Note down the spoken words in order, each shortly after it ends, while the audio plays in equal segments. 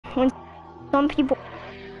When some people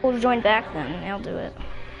will join back, then I'll do it.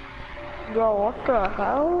 Bro, what the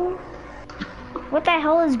hell? What the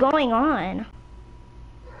hell is going on?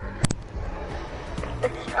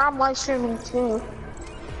 I'm live streaming too.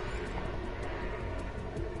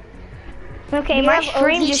 Okay, my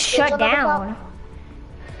stream just shut down.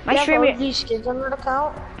 My stream. OG skins on your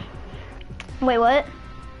account? Wait, what?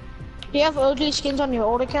 Do you have OG skins on your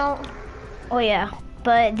old account? Oh yeah,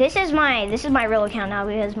 but this is my real account now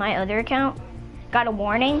because my other account got a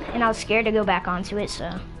warning and I was scared to go back onto it.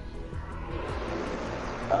 So.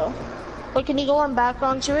 Oh. Wait, can you go on back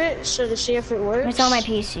onto it so to see if it works? It's on my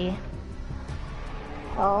PC.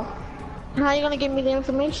 Oh. How are you gonna give me the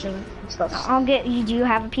information and stuff? I'll get you. Do you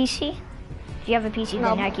have a PC? If you have a PC, No.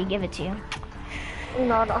 then I can give it to you.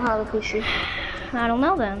 No, I don't have a PC. I don't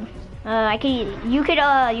know then. You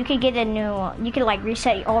could get a new, you could like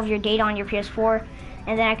reset all of your data on your PS4,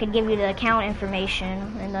 and then I could give you the account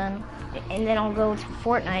information, and then I'll go to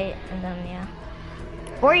Fortnite, and then yeah.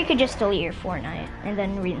 Or you could just delete your Fortnite, and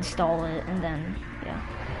then reinstall it, and then, yeah.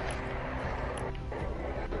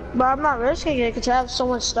 But I'm not risking it because I have so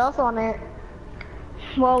much stuff on it.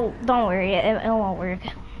 Well, don't worry, it won't work.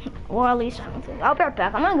 Well, at least I don't think. I'll be right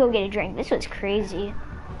back. I'm gonna go get a drink. This was crazy.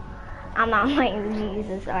 I'm not like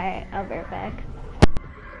Jesus. Alright, I'll be right back.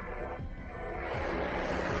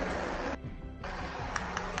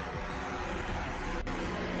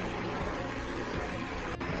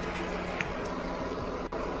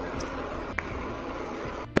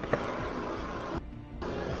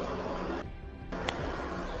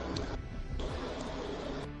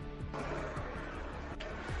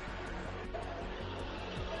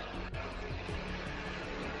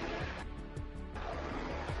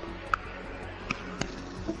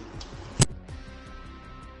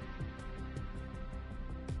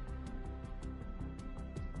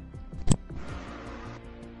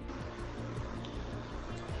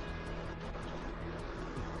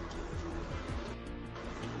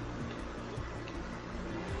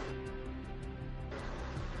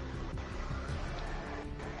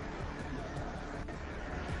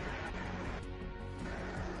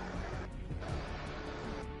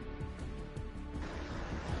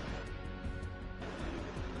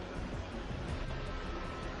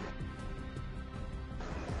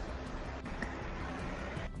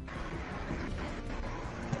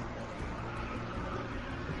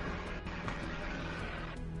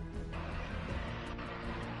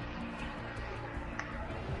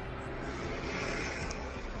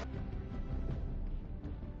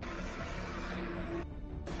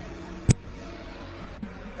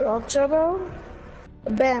 Turbo?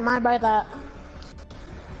 Bam, I buy that.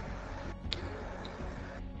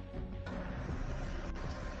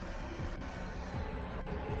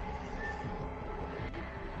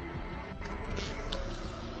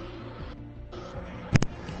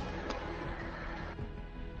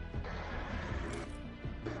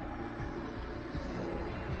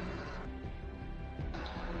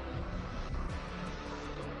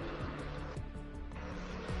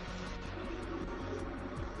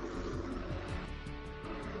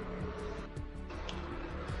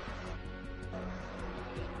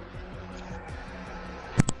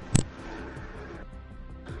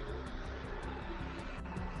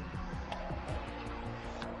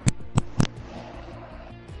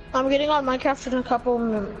 I'm getting on Minecraft in a couple,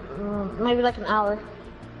 maybe like an hour.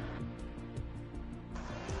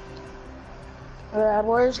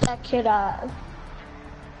 Where's that kid at?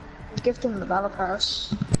 Gift him the battle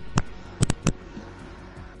pass.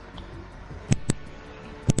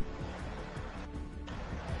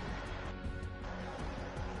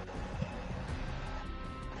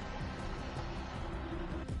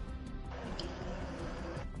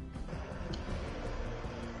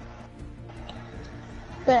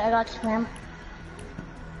 Bet I got you, man.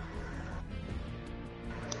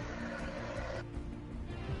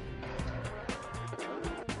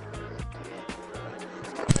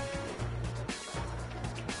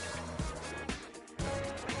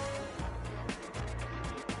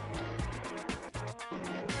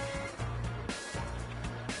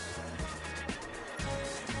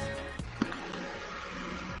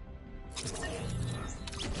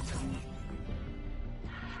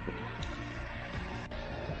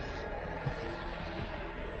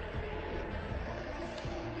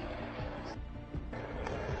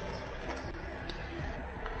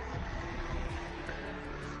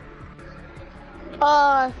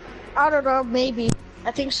 I don't know, maybe.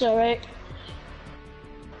 I think so, right?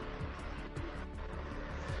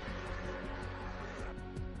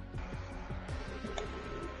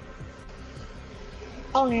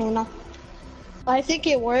 I don't even know. I think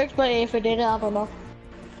it worked, but if it didn't, I don't know.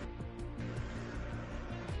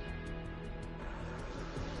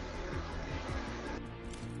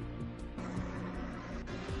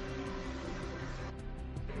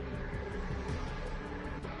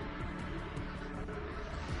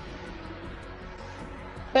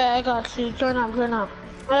 Yeah, I got you. Join up, join up.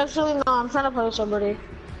 Actually, no, I'm trying to play with somebody.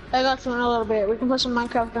 I got you in a little bit. We can play some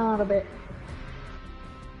Minecraft in a little bit.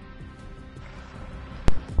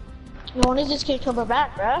 When is this kid coming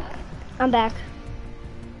back, bruh? I'm back.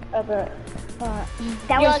 I bet.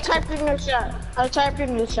 That Yo, was. I typed in your chat. I typed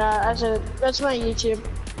in your chat. I said, that's my YouTube.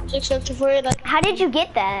 6 for it. How did you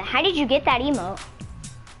get that? How did you get that emote?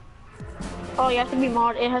 Oh, you have to be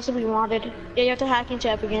modded. It has to be modded. Yeah, you have to hack into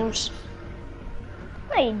Epic Games.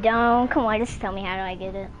 No, you don't. Come on, just tell me how do I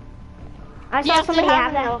get it. I You saw have to somebody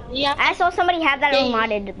have that. Yeah. I saw somebody have that Yeah,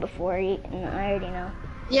 unmodded before. And I already know.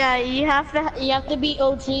 Yeah, you have to be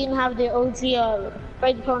OG and have the OG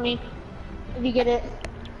Red Pony. If you get it.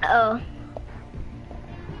 Oh.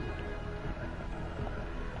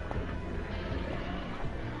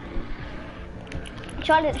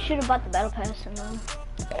 Should have bought the battle pass in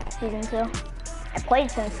season 2. I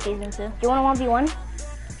played since season 2. Do you want a 1v1?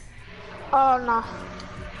 Oh no.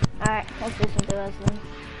 Alright, let's do some duos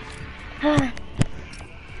then.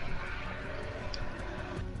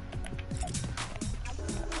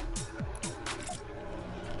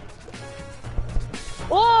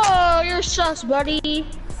 Whoa, you're sus, buddy.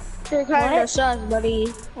 You're kinda What? sus,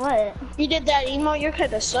 buddy. What? You did that emote, you're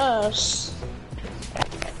kinda sus.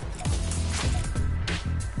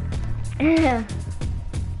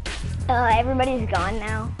 Everybody's gone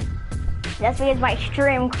now. That's because my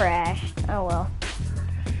stream crashed. Oh well.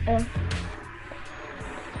 I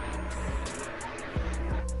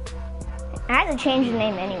had to change the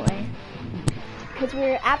name anyway. Cause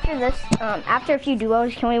we're after this, after a few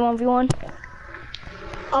duos, can we 1v1?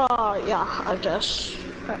 Oh yeah, I guess.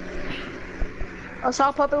 I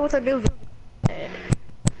saw Puppet with a new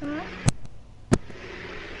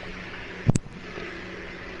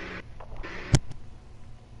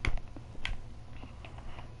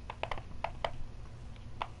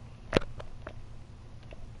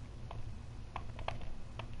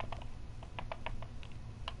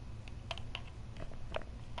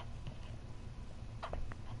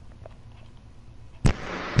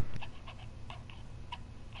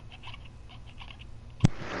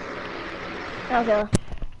Okay.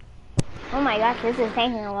 Oh my gosh, this is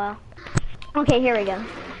taking a while. Okay, here we go.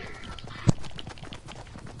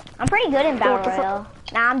 I'm pretty good in Battle Royale.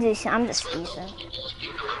 Nah, I'm just decent.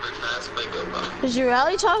 Is you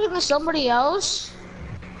really talking to somebody else?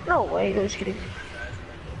 No way, I was kidding.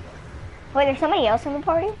 Wait, there's somebody else in the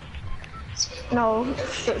party? No,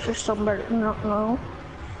 it's just somebody, no.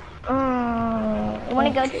 You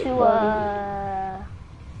wanna go to,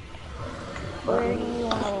 where do you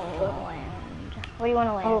wanna land? Where do you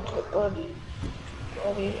wanna land?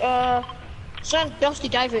 Okay, send Dusty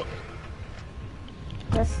dive it.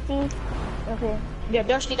 Dusty? Okay. Yeah,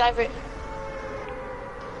 Dusty dive it.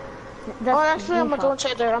 Oh, actually, I'm gonna go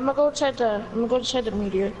inside there. I'm gonna go inside the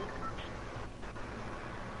meteor.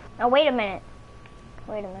 Oh, wait a minute.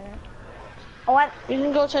 Wait a minute. Oh, what? You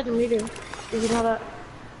can go inside the meteor. Did you know that?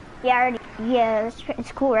 Yeah, I already. Yeah,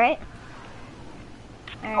 it's cool, right?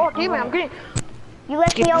 Right, Oh, damn it, I'm getting. You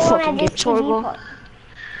left me all alone at this TV.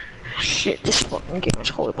 Shit, this fucking game is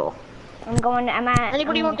horrible. I'm at.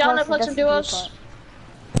 Anybody want down there play some duos?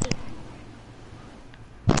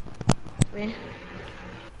 Me.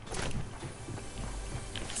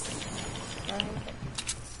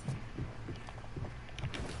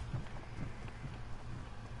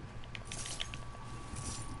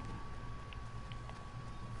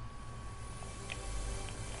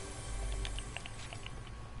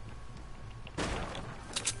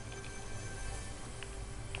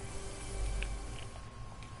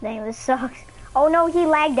 Dang, this sucks. Oh no, he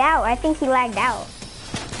lagged out. I think he lagged out.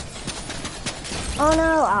 Oh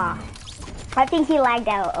no, I think he lagged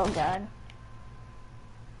out. Oh god.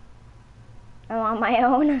 I'm on my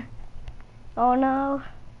own. Oh no.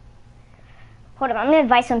 Hold up, I'm gonna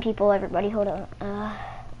invite some people, everybody. Hold up. How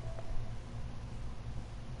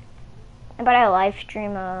about I live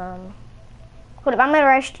stream, Hold up, I'm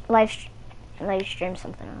gonna live stream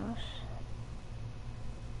something else.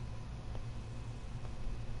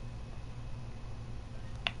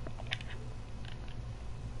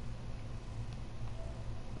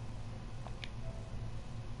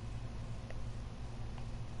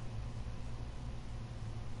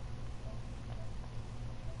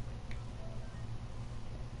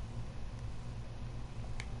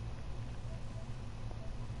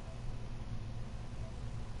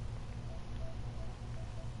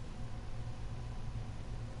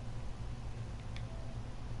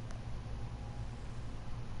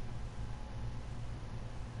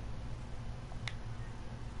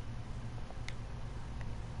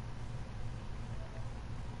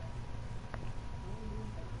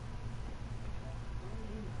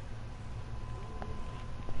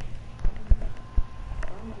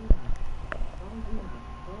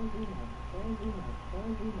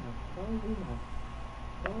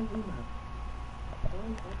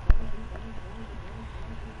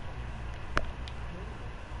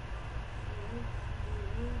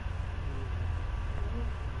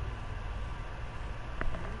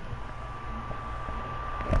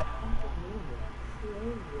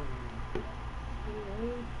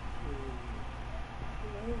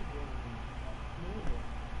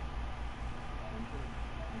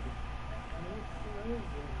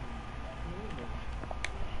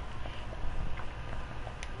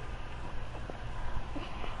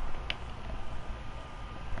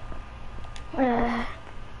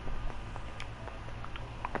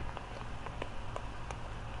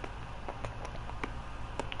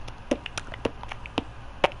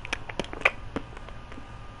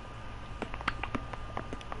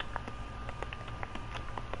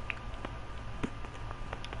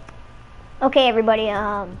 Okay,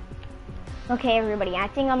 everybody. I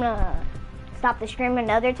think I'm gonna stop the stream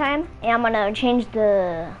another time, and I'm gonna change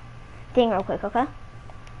the thing real quick, okay?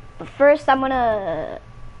 But first, I'm gonna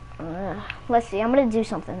let's see. I'm gonna do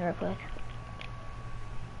something real quick.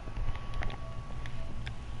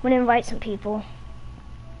 I'm gonna invite some people.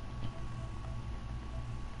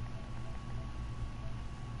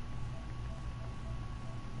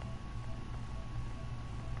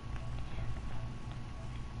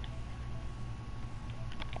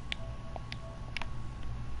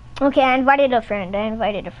 Okay, I invited a friend. I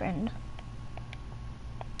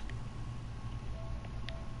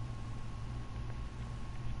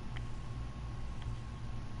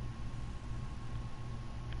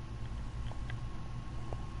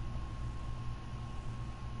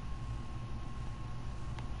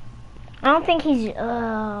don't think he's,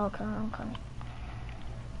 okay.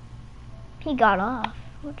 He got off.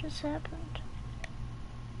 What just happened?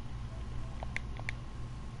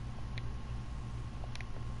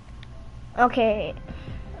 Okay,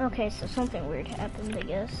 so something weird happened, I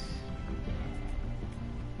guess.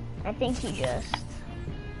 I think he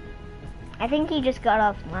just got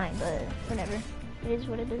off mine, but whatever. It is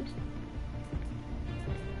what it is.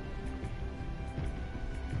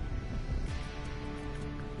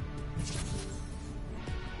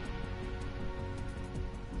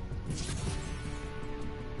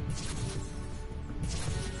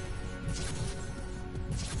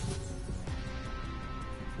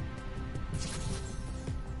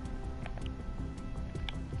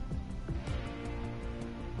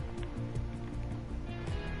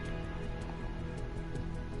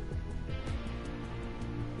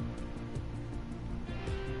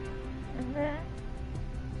 that.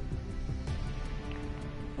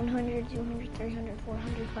 100, 200, 300,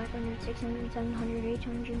 400, 500, 600, 700,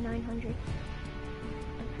 800, 900.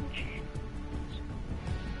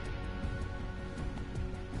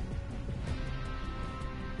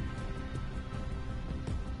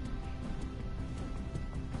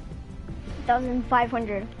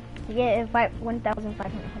 $1,500. You get 1,500.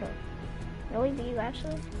 Hold on. Really? Do you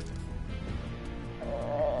actually?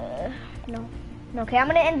 No. Okay, I'm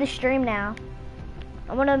gonna end the stream now.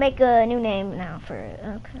 I'm gonna make a new name now for it.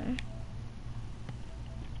 Okay.